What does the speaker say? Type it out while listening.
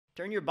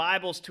Turn your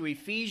Bibles to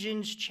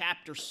Ephesians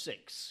chapter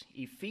 6.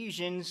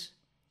 Ephesians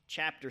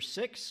chapter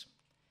 6.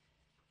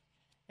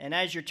 And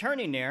as you're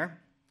turning there,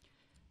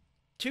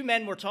 two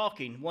men were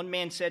talking. One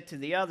man said to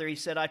the other, he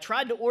said, I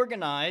tried to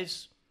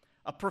organize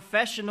a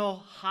professional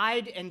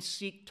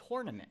hide-and-seek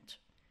tournament.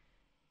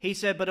 He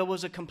said, but it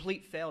was a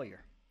complete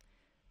failure.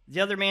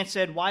 The other man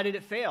said, why did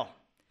it fail?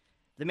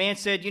 The man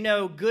said,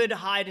 good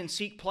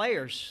hide-and-seek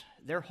players,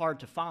 they're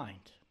hard to find.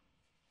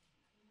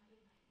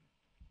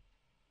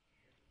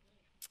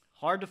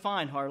 Hard to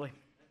find, Harley.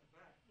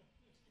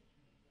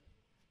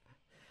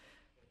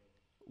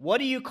 What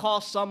do you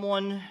call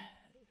someone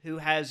who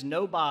has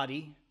no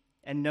body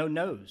and no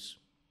nose?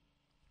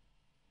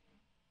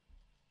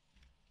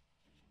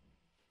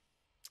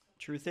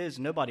 Truth is,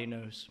 nobody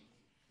knows.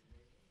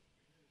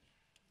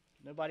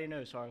 Nobody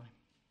knows, Harley.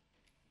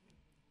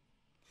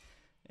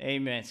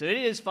 Amen. So it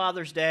is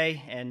Father's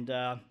Day, and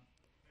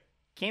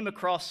came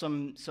across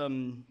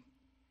some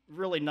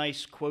really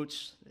nice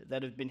quotes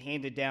that have been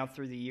handed down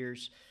through the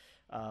years.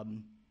 A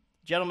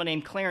gentleman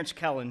named Clarence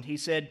Cullen, he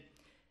said,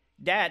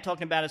 Dad,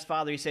 talking about his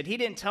father, he said, he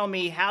didn't tell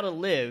me how to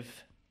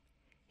live.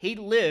 He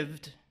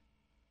lived,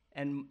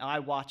 and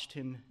I watched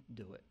him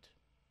do it.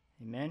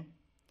 Amen.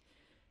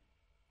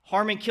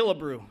 Harmon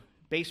Killebrew,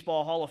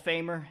 baseball Hall of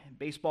Famer,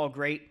 baseball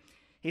great.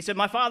 He said,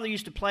 my father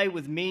used to play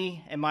with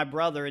me and my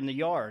brother in the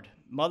yard.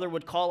 Mother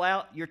would call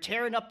out, you're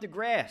tearing up the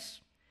grass.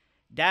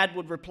 Dad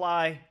would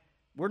reply,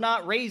 we're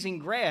not raising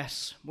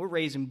grass, we're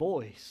raising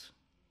boys.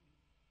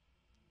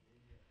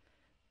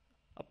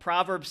 A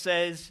proverb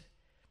says,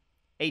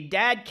 a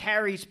dad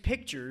carries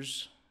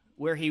pictures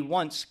where he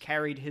once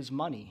carried his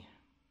money.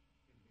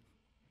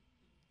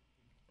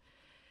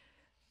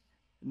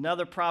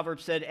 Another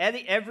proverb said,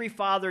 every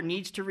father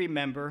needs to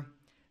remember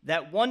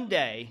that one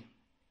day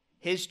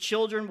his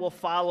children will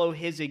follow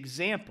his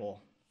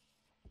example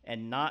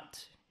and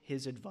not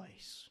his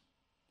advice.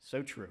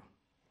 So true.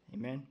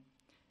 Amen.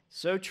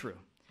 So true.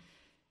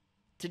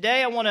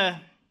 Today I want to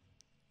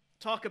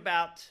talk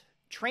about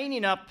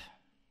training up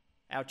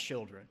our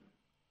children.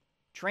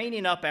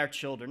 Training up our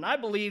children. I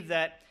believe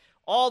that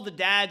all the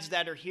dads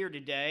that are here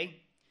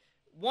today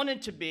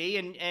wanted to be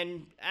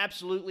and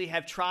absolutely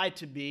have tried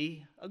to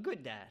be a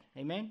good dad.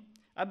 Amen?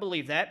 I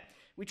believe that.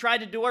 We tried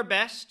to do our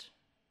best,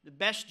 the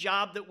best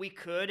job that we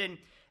could,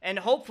 and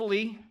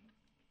hopefully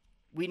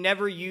we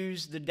never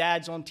use the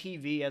dads on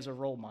TV as a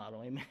role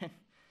model.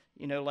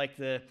 Amen? Like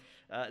the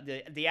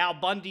Al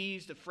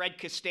Bundys, the Fred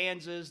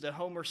Costanzas, the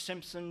Homer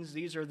Simpsons.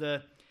 These are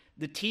the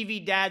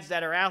TV dads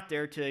that are out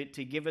there to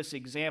give us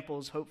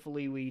examples.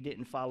 Hopefully we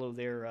didn't follow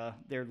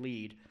their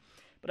lead.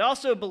 But I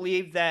also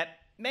believe that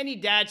many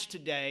dads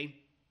today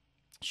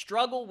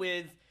struggle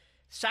with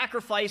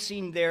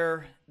sacrificing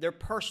their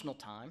personal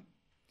time,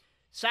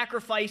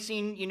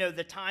 sacrificing,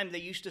 the time they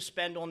used to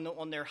spend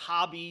on their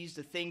hobbies,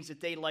 the things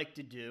that they like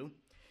to do,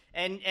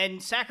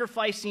 and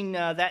sacrificing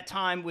that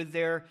time with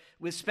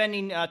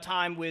spending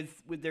time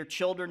with their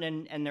children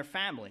and their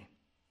family.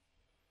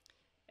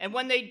 And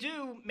when they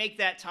do make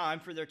that time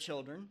for their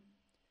children,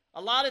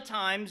 a lot of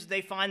times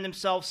they find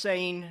themselves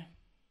saying,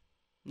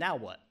 now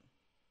what?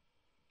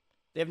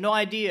 They have no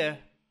idea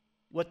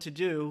what to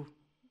do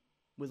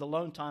with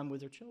alone time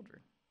with their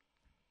children.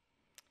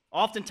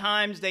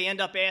 Oftentimes they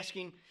end up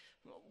asking,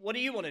 what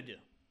do you want to do?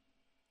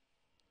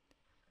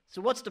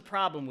 So what's the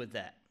problem with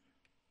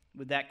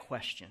that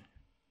question?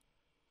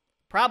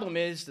 Problem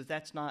is that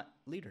that's not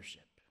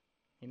leadership.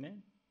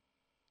 Amen?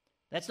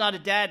 That's not a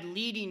dad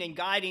leading and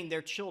guiding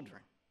their children.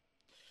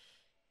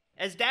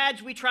 As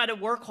dads, we try to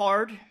work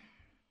hard.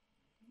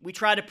 We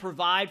try to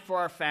provide for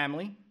our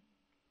family.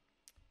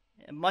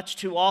 And much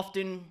too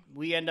often,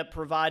 we end up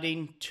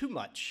providing too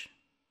much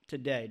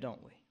today,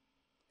 don't we?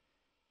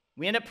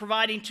 We end up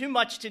providing too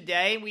much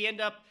today. We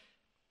end up,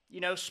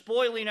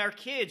 spoiling our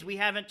kids. We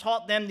haven't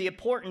taught them the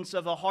importance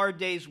of a hard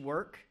day's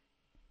work.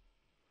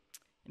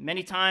 And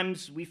many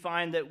times, we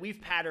find that we've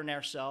patterned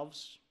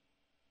ourselves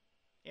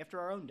after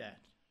our own dad,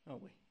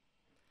 don't we?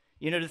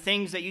 The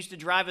things that used to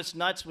drive us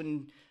nuts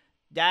when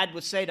Dad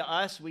would say to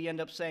us, we end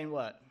up saying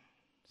what?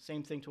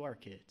 Same thing to our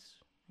kids.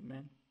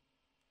 Amen?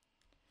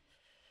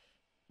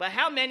 But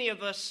how many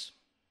of us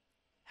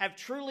have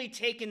truly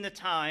taken the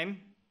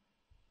time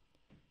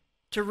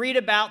to read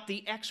about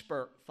the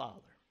expert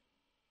father,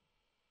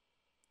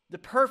 the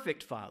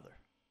perfect father?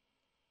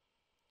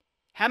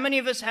 How many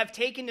of us have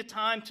taken the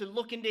time to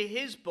look into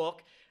his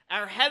book,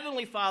 our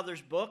Heavenly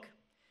Father's book,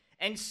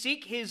 and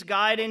seek his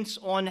guidance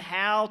on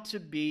how to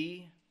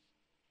be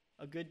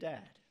a good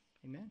dad?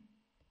 Amen?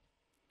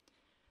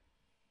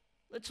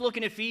 Let's look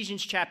in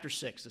Ephesians chapter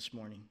 6 this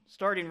morning,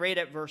 starting right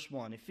at verse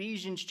 1.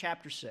 Ephesians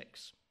chapter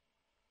 6.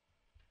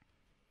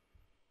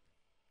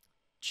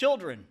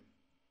 Children,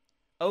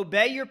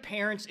 obey your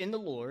parents in the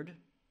Lord,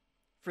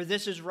 for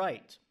this is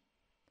right.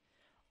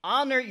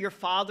 Honor your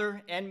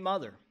father and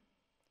mother,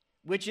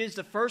 which is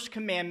the first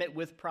commandment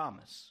with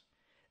promise,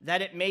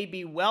 that it may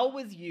be well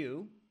with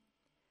you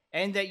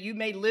and that you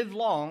may live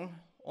long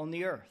on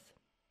the earth.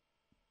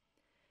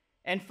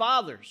 And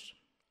fathers,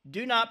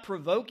 do not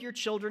provoke your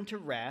children to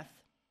wrath,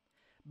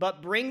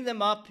 but bring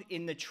them up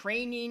in the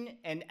training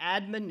and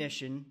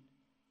admonition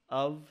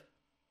of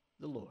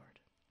the Lord.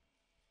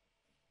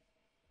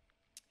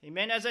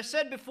 Amen. As I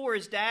said before,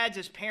 as dads,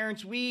 as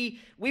parents,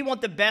 we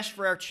want the best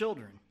for our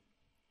children.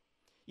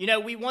 You know,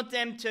 we want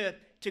them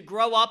to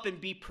grow up and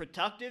be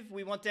productive.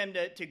 We want them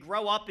to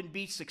grow up and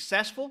be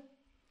successful.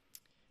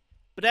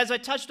 But as I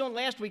touched on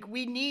last week,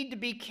 we need to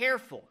be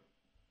careful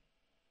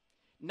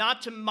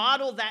not to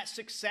model that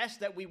success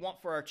that we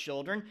want for our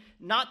children,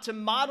 not to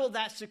model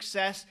that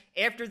success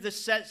after the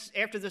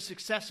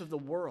success of the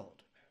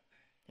world.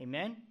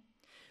 Amen?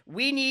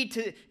 We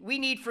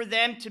need for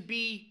them to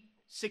be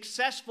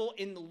successful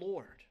in the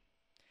Lord.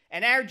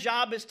 And our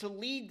job is to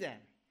lead them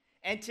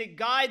and to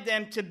guide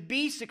them to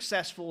be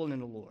successful in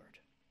the Lord.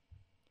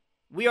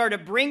 We are to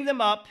bring them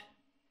up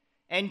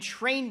and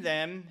train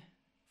them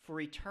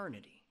for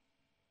eternity.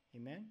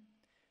 Amen?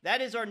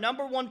 That is our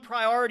number one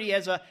priority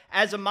as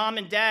a mom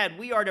and dad.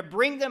 We are to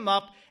bring them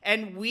up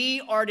and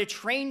we are to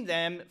train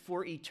them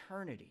for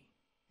eternity.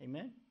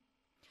 Amen?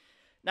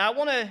 Now, I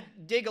want to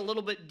dig a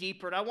little bit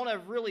deeper, and I want to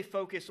really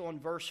focus on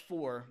verse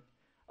 4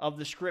 of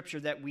the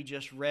scripture that we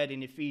just read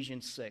in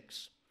Ephesians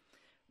 6.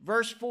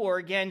 Verse 4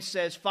 again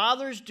says,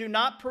 "Fathers, do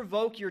not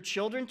provoke your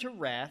children to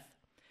wrath,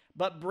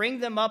 but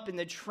bring them up in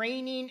the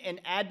training and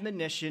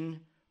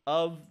admonition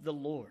of the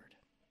Lord."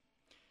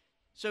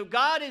 So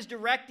God is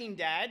directing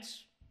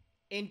dads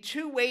in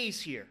two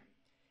ways here.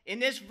 In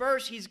this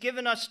verse, he's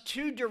given us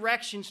two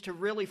directions to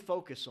really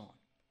focus on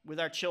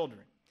with our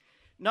children.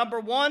 Number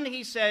one,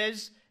 he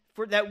says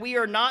that we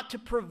are not to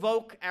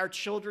provoke our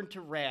children to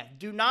wrath.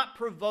 Do not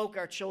provoke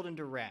our children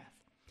to wrath.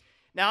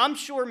 Now, I'm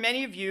sure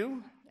many of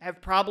you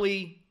have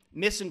probably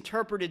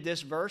misinterpreted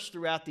this verse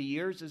throughout the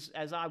years,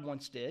 as I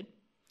once did.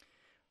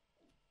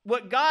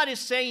 What God is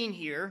saying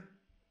here,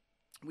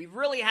 we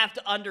really have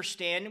to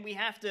understand, and we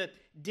have to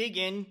dig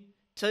in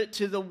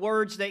to the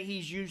words that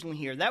he's using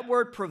here. That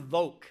word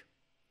provoke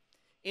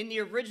in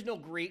the original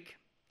Greek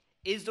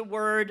is the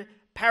word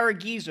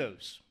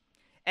paragizos,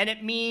 and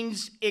it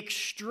means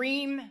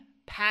extreme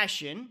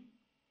passion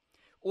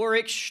or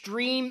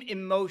extreme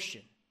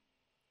emotion.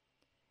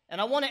 And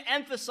I want to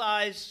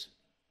emphasize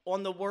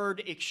on the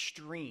word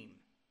extreme.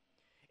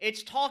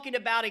 It's talking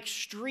about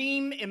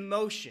extreme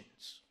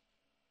emotions.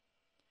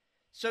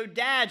 So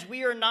dads,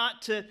 we are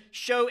not to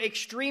show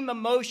extreme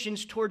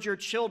emotions towards your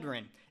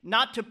children,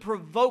 not to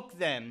provoke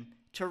them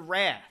to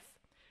wrath.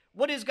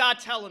 What is God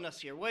telling us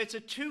here? Well, it's a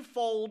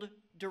twofold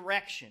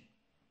direction.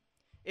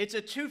 It's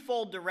a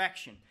twofold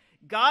direction.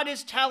 God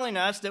is telling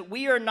us that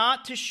we are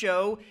not to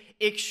show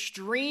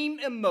extreme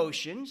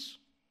emotions,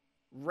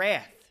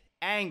 wrath,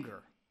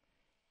 anger,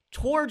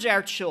 towards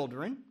our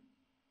children.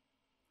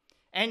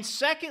 And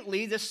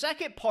secondly, the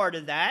second part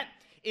of that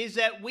is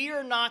that we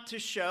are not to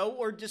show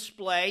or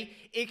display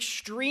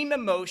extreme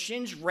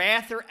emotions,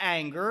 wrath or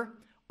anger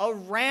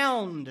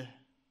around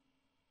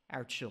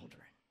our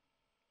children.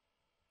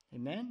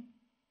 Amen?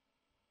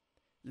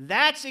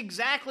 That's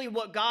exactly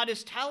what God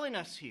is telling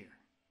us here.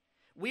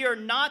 We are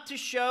not to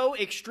show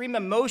extreme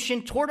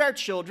emotion toward our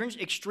children,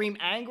 extreme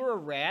anger or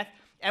wrath,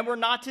 and we're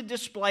not to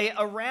display it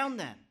around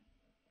them.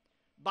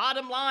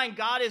 Bottom line,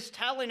 God is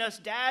telling us,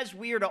 dads,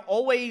 we are to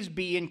always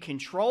be in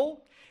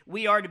control.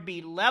 We are to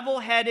be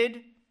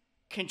level-headed,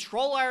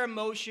 control our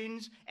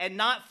emotions, and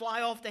not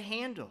fly off the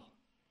handle.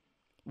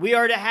 We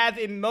are to have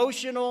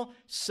emotional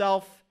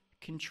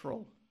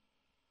self-control.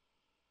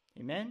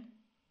 Amen?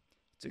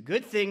 It's a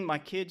good thing my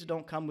kids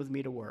don't come with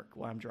me to work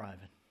while I'm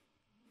driving.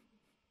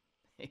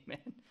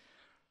 Amen?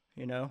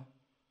 You know,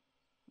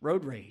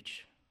 road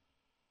rage.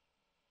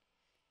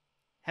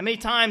 How many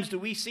times do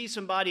we see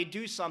somebody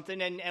do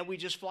something and we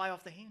just fly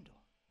off the handle?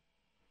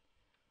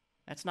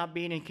 That's not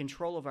being in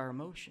control of our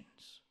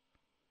emotions.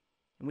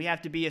 And we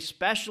have to be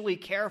especially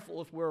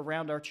careful if we're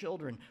around our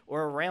children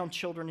or around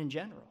children in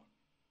general.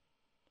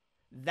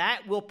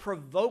 That will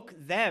provoke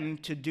them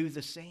to do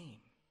the same.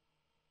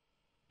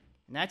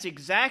 And that's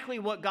exactly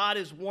what God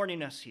is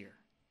warning us here.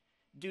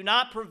 Do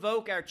not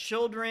provoke our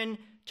children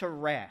to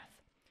wrath.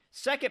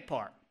 Second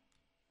part.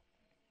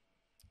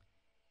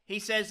 He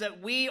says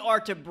that we are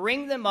to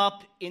bring them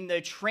up in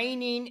the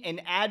training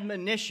and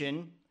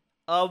admonition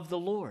of the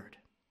Lord.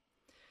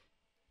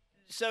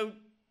 So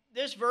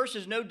this verse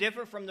is no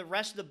different from the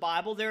rest of the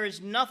Bible. There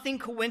is nothing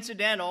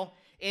coincidental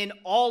in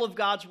all of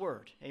God's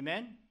word.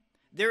 Amen?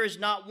 There is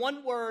not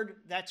one word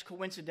that's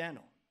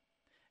coincidental.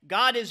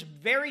 God is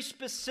very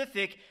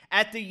specific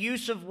at the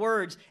use of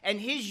words, and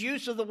his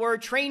use of the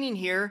word training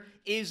here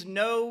is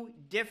no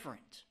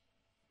different.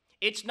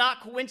 It's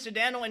not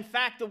coincidental. In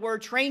fact, the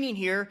word training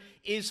here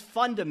is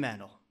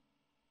fundamental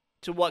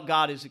to what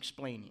God is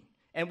explaining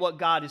and what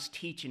God is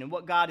teaching and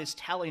what God is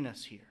telling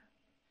us here.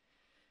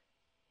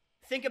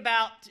 Think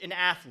about an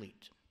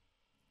athlete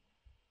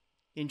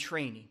in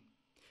training.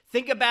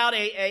 Think about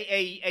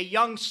a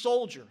young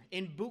soldier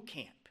in boot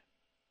camp.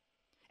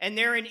 And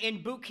they're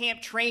in boot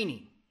camp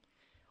training.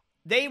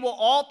 They will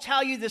all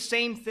tell you the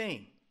same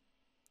thing,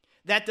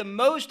 that the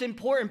most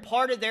important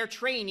part of their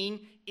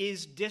training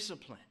is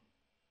discipline.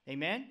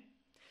 Amen?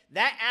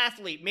 That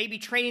athlete may be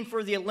training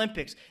for the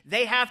Olympics.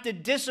 They have to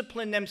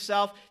discipline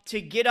themselves to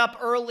get up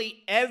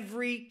early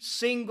every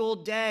single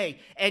day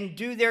and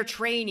do their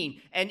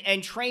training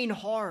and train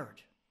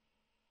hard.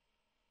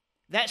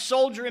 That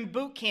soldier in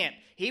boot camp,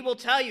 he will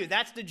tell you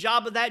that's the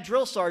job of that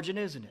drill sergeant,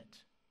 isn't it?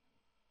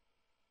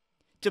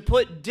 To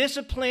put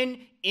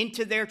discipline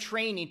into their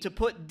training, to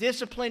put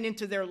discipline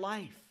into their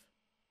life.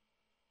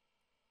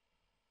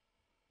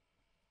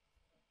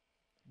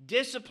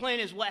 Discipline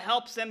is what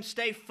helps them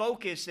stay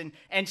focused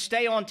and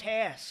stay on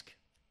task.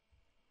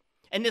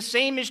 And the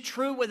same is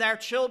true with our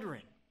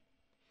children.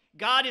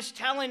 God is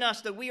telling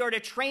us that we are to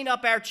train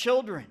up our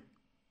children.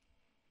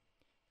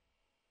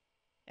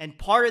 And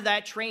part of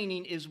that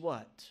training is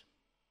what?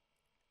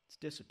 It's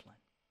discipline.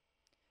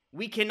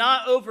 We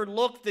cannot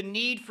overlook the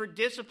need for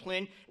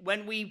discipline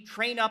when we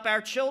train up our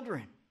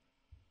children.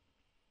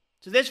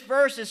 So this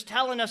verse is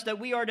telling us that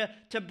we are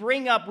to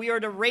bring up, we are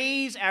to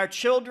raise our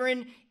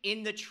children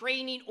in the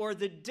training or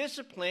the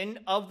discipline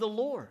of the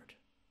Lord.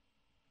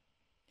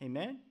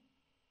 Amen?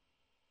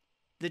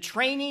 The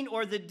training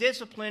or the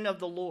discipline of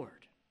the Lord.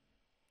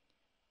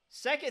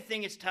 Second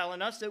thing it's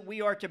telling us that we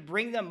are to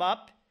bring them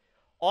up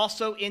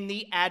also in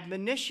the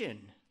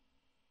admonition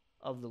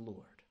of the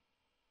Lord.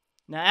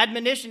 Now,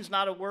 admonition is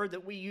not a word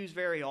that we use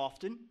very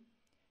often,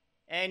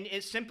 and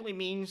it simply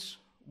means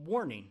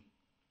warning.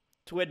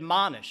 To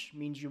admonish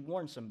means you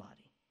warn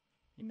somebody.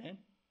 Amen?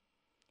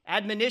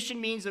 Admonition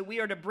means that we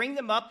are to bring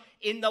them up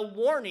in the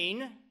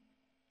warning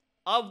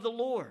of the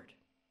Lord.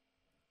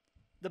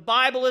 The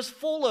Bible is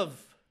full of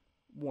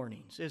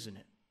warnings, isn't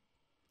it?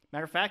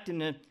 Matter of fact,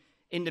 in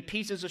the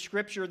pieces of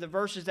Scripture, the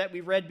verses that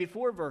we read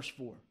before verse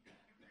 4.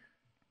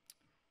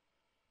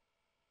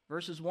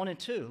 Verses 1 and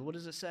 2, what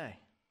does it say?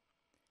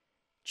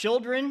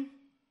 Children,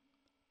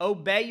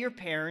 obey your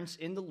parents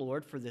in the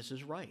Lord, for this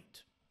is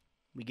right.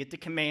 We get the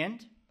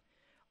command.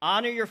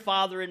 Honor your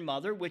father and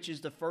mother, which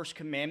is the first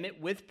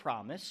commandment with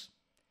promise.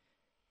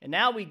 And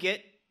now we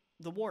get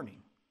the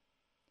warning.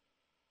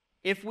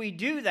 If we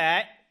do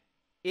that,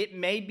 it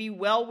may be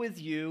well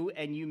with you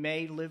and you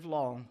may live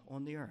long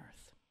on the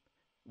earth.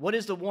 What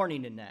is the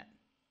warning in that?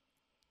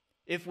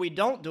 If we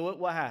don't do it,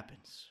 what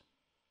happens?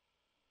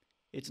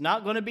 It's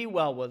not going to be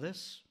well with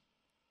us,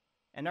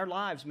 and our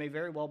lives may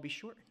very well be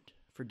shortened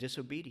for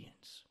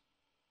disobedience.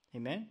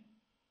 Amen?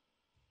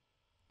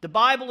 The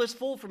Bible is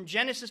full from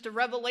Genesis to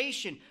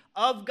Revelation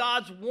of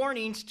God's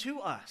warnings to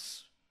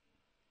us.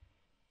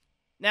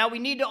 Now, we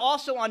need to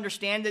also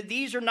understand that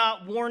these are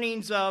not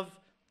warnings of,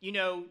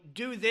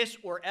 do this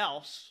or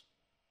else.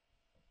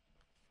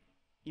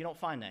 You don't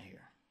find that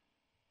here.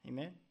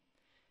 Amen?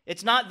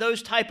 It's not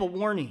those type of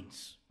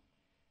warnings.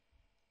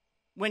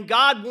 When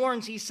God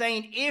warns, he's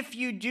saying, if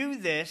you do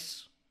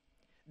this,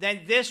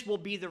 then this will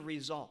be the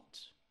result.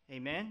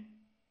 Amen?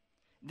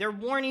 They're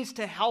warnings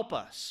to help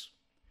us.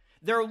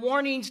 They're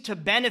warnings to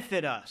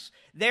benefit us.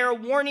 They're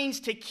warnings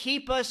to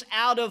keep us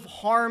out of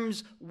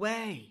harm's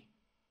way.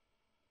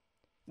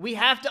 We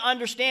have to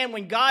understand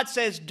when God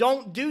says,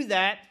 don't do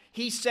that,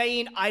 he's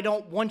saying, I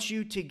don't want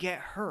you to get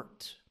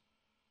hurt.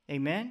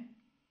 Amen?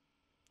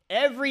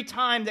 Every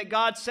time that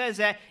God says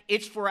that,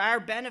 it's for our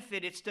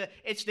benefit.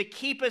 It's to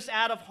keep us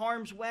out of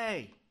harm's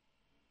way.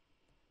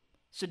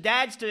 So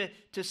dads,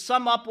 to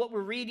sum up what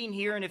we're reading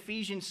here in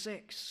Ephesians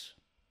 6,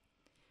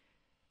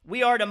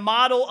 we are to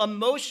model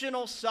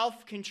emotional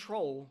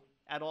self-control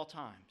at all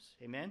times.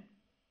 Amen?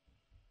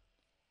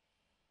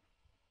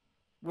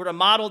 We're to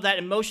model that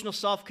emotional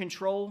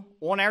self-control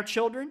on our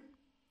children.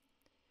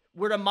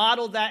 We're to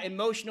model that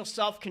emotional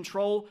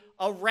self-control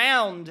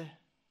around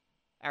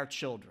our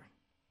children.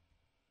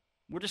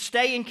 We're to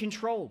stay in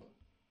control.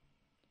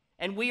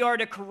 And we are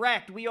to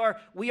correct. We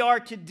are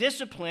to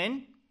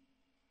discipline.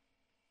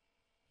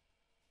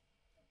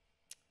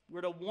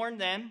 We're to warn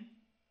them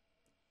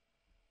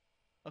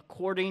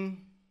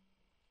according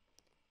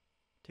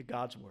to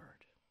God's word.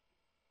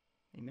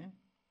 Amen.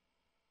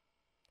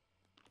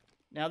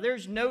 Now,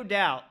 there's no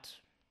doubt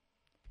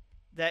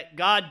that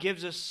God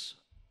gives us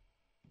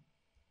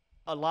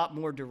a lot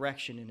more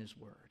direction in his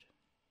word.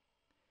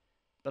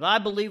 But I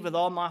believe with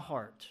all my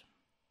heart,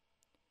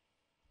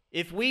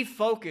 if we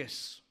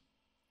focus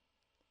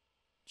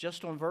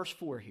just on verse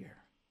 4 here,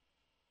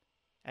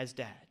 as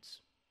dads,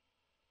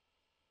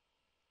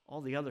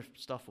 all the other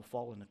stuff will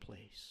fall into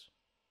place.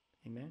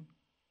 Amen?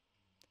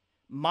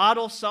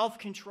 Model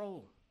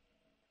self-control.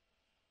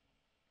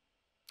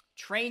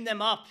 Train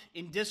them up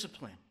in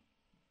discipline.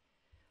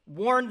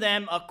 Warn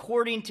them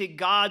according to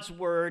God's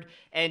word,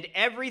 and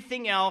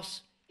everything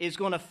else is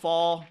going to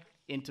fall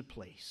into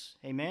place.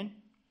 Amen?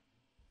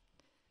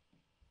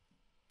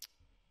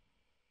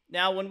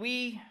 Now, when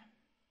we,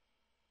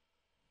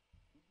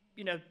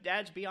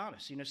 dads, be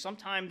honest.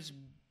 Sometimes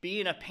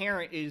being a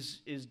parent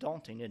is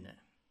daunting, isn't it?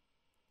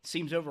 It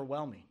seems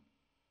overwhelming.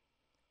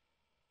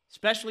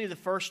 Especially the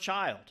first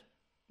child.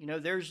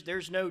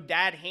 There's no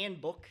dad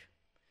handbook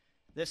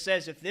that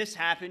says if this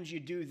happens, you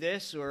do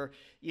this, or,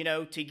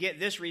 to get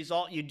this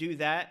result, you do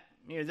that.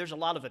 There's a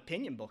lot of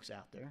opinion books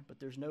out there, but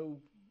there's no,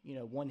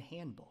 one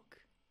handbook.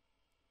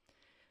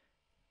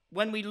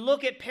 when we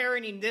look at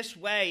parenting this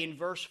way in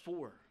verse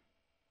 4,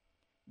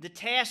 the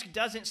task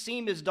doesn't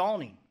seem as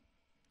daunting.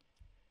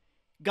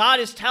 God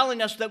is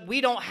telling us that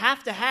we don't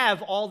have to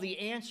have all the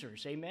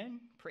answers.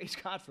 Amen? Praise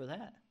God for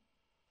that.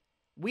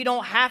 We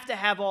don't have to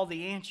have all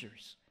the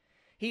answers.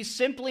 He's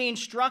simply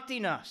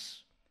instructing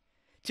us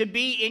to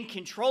be in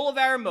control of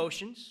our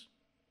emotions,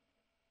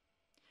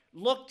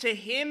 look to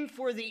Him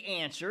for the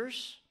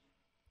answers,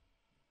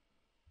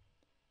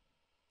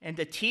 and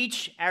to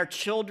teach our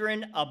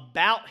children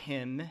about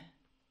Him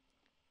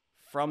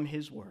from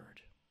His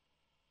Word.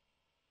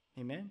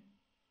 Amen?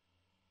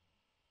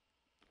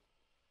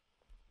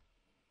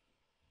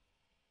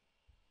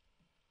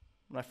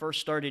 When I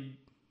first started,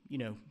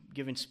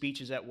 giving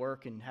speeches at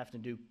work and having to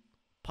do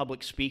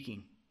public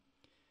speaking,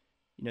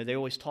 they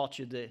always taught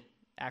you the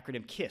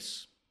acronym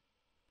KISS.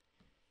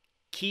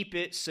 Keep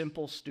it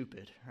simple,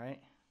 stupid, right?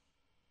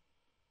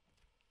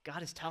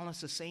 God is telling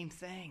us the same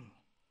thing.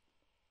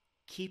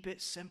 Keep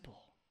it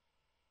simple.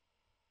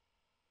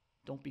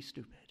 Don't be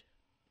stupid.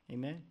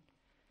 Amen?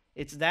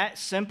 It's that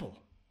simple.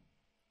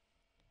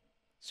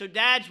 So,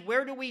 dads,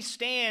 where do we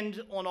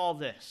stand on all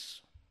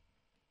this?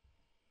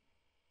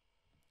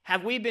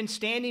 Have we been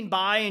standing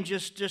by and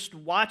just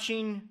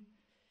watching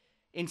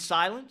in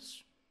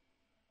silence?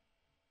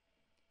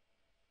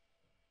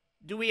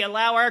 Do we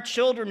allow our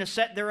children to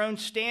set their own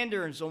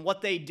standards on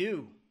what they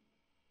do,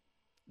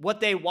 what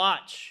they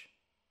watch,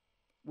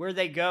 where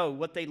they go,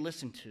 what they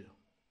listen to?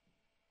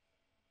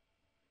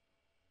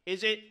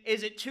 Is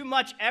it too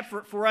much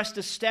effort for us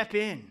to step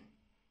in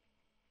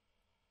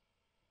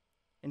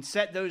and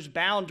set those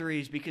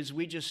boundaries because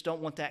we just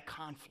don't want that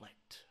conflict?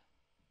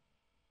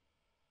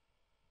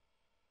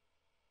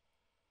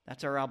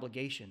 That's our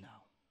obligation,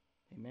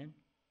 though. Amen?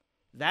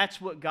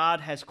 That's what God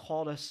has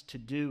called us to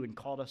do and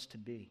called us to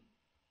be.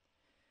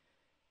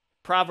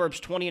 Proverbs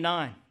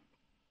 29,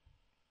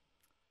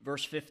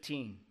 verse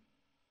 15.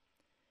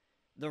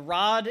 The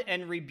rod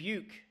and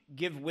rebuke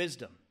give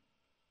wisdom,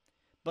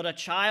 but a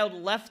child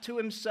left to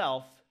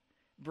himself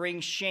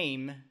brings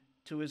shame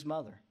to his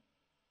mother.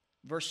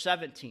 Verse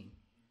 17.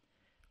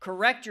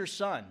 Correct your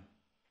son,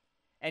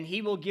 and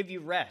he will give you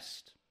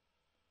rest.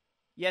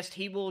 Yes,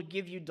 he will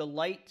give you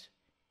delight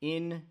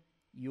in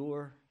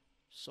your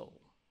soul.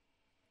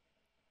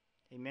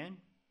 Amen?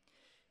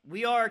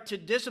 We are to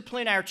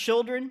discipline our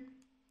children.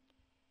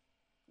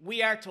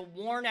 We are to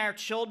warn our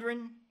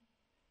children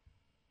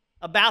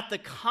about the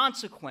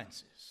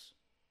consequences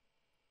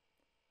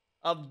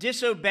of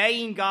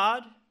disobeying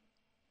God,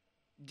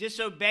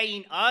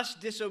 disobeying us,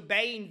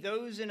 disobeying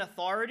those in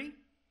authority.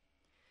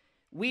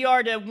 We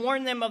are to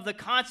warn them of the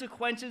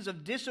consequences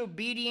of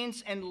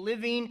disobedience and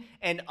living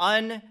an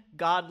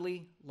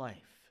ungodly life.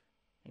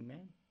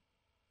 Amen.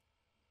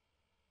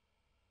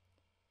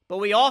 But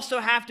we also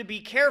have to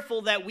be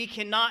careful that we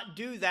cannot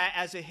do that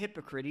as a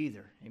hypocrite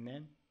either.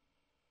 Amen.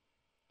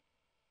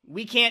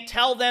 We can't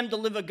tell them to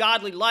live a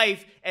godly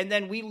life and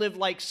then we live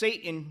like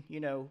Satan,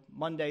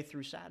 Monday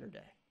through Saturday.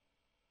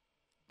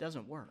 It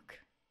doesn't work.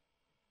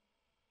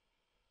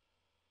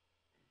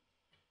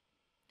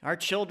 Our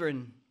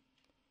children,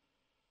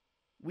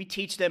 we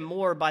teach them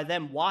more by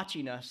them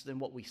watching us than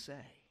what we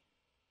say.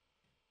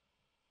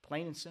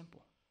 Plain and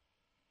simple.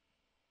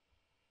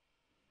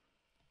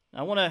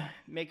 I want to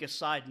make a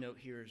side note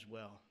here as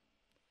well.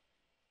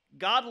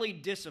 Godly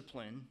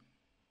discipline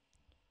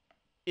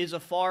is a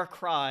far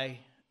cry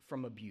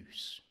from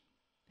abuse.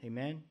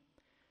 Amen?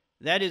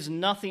 That is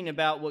nothing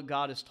about what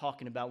God is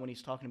talking about when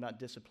He's talking about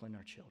disciplining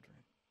our children.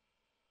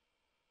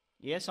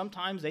 Yeah,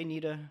 sometimes they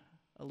need a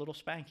little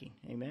spanking.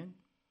 Amen?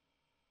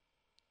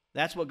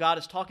 That's what God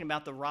is talking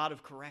about, the rod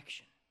of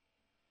correction.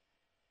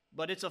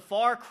 But it's a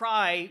far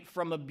cry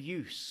from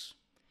abuse.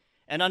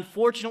 And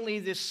unfortunately,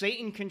 this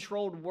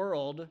Satan-controlled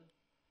world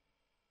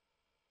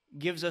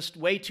gives us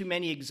way too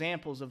many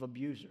examples of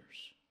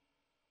abusers.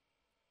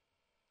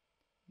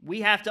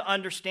 We have to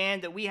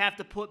understand that we have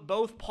to put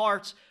both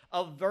parts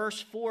of verse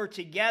 4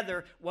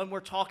 together when we're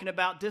talking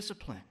about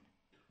discipline.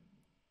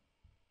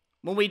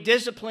 When we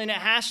discipline, it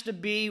has to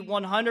be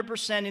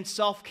 100% in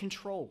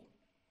self-control.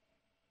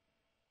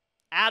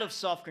 Out of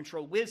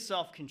self-control, with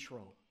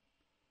self-control.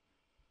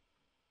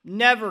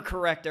 Never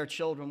correct our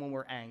children when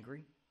we're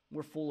angry.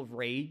 We're full of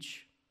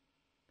rage.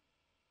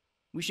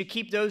 We should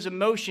keep those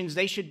emotions,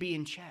 they should be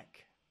in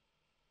check.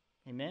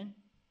 Amen?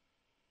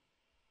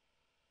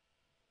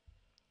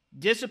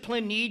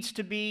 Discipline needs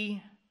to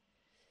be,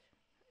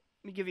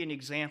 let me give you an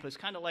example. It's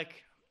kind of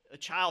like a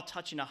child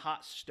touching a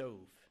hot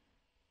stove.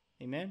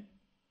 Amen?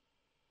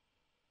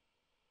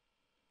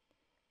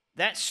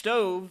 That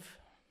stove,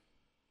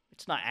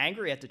 it's not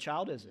angry at the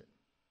child, is it?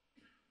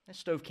 That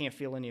stove can't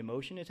feel any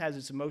emotion. It has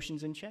its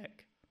emotions in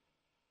check.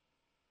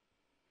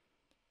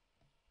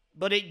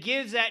 But it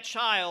gives that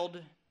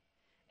child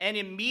an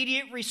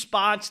immediate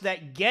response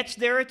that gets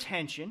their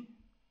attention.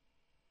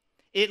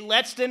 It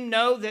lets them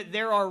know that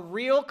there are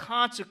real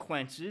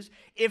consequences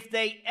if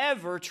they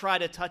ever try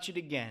to touch it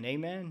again.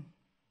 Amen?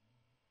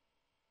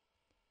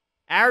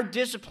 Our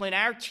discipline,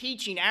 our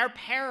teaching, our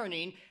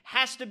parenting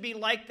has to be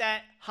like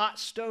that hot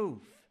stove.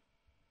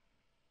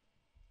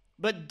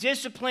 But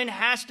discipline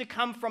has to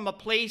come from a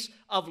place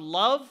of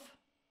love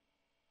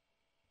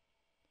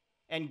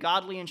and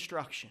godly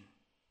instruction.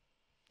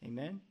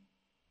 Amen?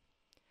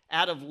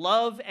 Out of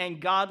love and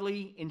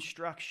godly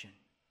instruction.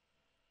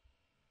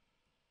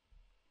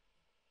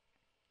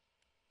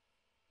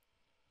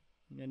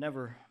 I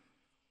never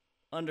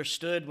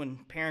understood when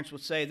parents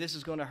would say, this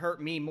is going to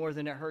hurt me more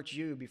than it hurts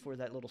you before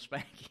that little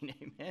spanking.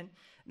 Amen?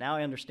 Now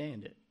I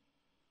understand it.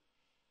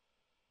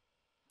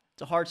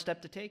 It's a hard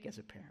step to take as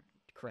a parent,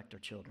 to correct our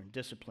children,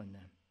 discipline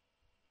them.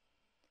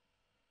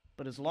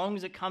 But as long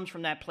as it comes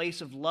from that place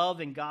of love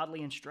and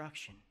godly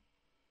instruction,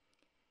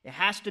 it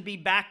has to be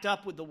backed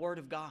up with the Word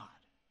of God.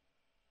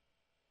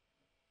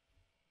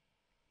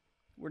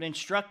 We're to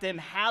instruct them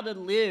how to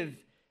live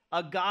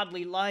a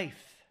godly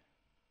life.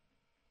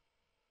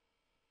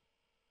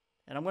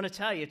 And I'm going to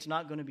tell you, it's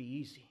not going to be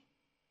easy.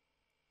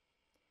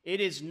 It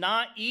is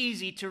not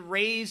easy to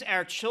raise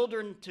our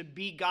children to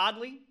be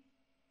godly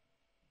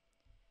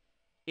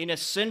in a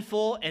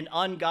sinful and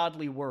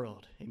ungodly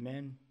world.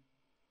 Amen.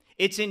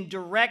 It's in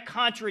direct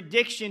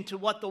contradiction to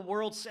what the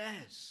world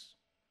says,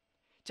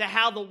 to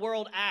how the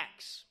world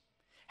acts,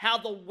 how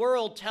the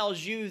world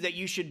tells you that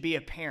you should be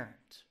a parent.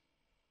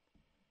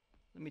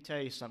 Let me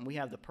tell you something. We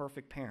have the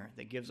perfect parent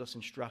that gives us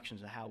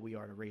instructions of how we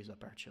are to raise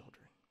up our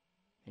children.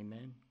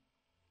 Amen.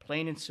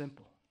 Plain and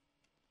simple.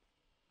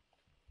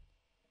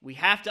 We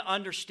have to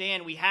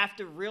understand, we have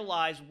to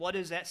realize what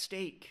is at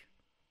stake.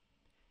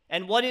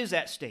 And what is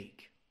at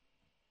stake?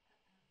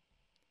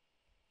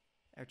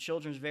 Our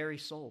children's very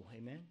soul.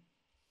 Amen.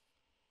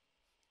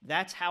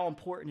 That's how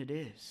important it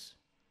is.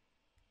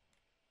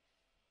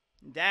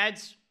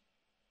 Dads,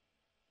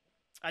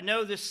 I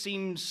know this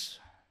seems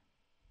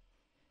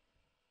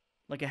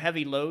like a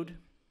heavy load.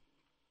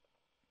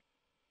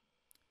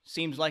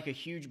 Seems like a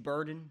huge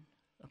burden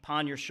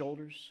upon your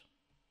shoulders.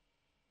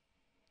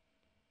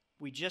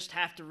 We just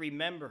have to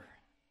remember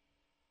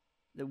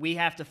that we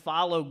have to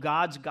follow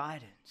God's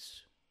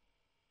guidance.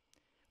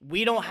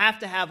 We don't have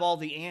to have all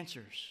the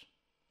answers.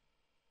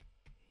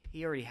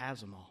 He already has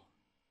them all.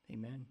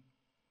 Amen.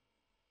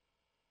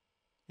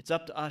 It's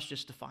up to us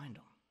just to find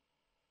them.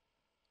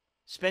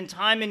 Spend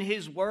time in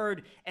His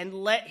Word and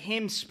let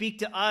Him speak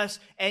to us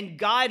and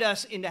guide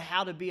us into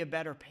how to be a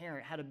better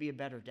parent, how to be a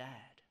better dad.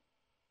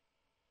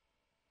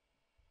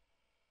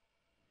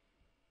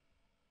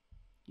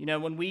 You know,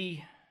 when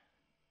we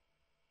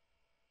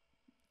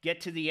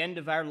get to the end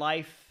of our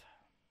life,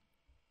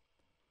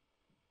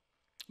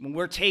 when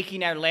we're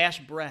taking our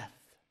last breath,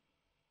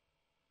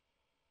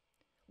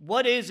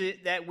 what is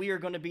it that we are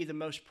going to be the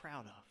most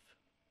proud of?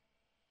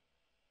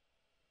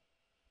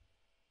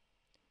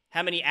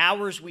 How many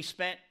hours we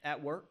spent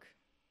at work?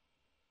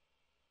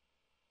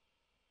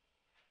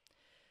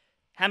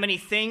 How many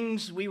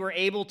things we were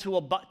able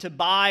to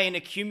buy and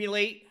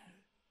accumulate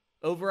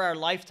over our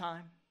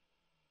lifetime?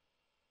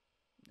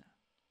 No.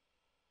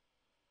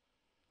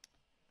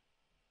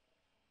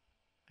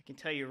 I can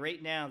tell you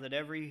right now that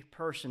every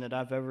person that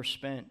I've ever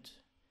spent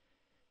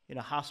in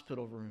a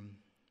hospital room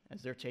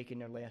as they're taking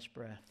their last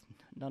breath,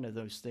 none of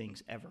those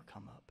things ever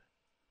come up,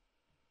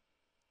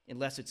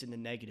 unless it's in the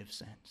negative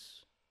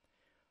sense.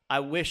 I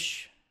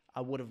wish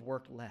I would have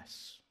worked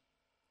less.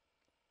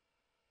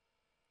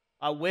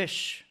 I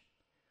wish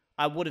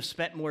I would have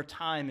spent more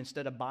time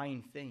instead of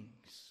buying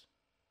things.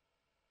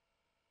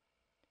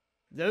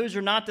 Those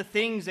are not the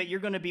things that you're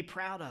going to be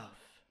proud of.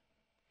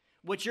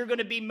 What you're going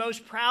to be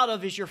most proud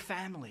of is your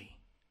family.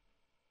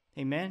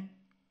 Amen?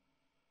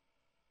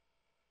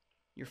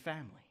 Your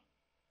family.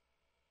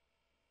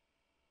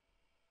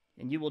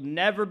 And you will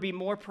never be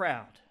more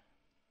proud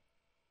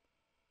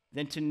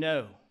than to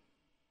know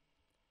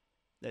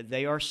that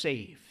they are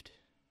saved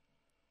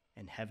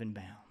and heaven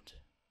bound.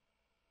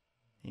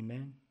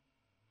 Amen.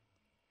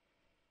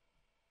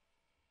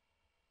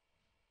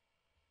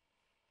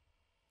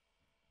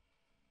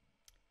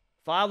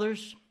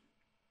 Fathers,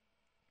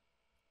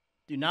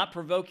 do not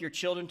provoke your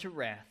children to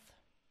wrath,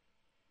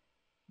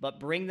 but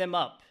bring them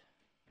up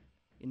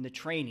in the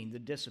training, the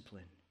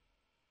discipline,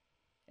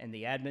 and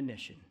the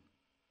admonition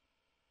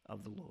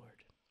of the Lord.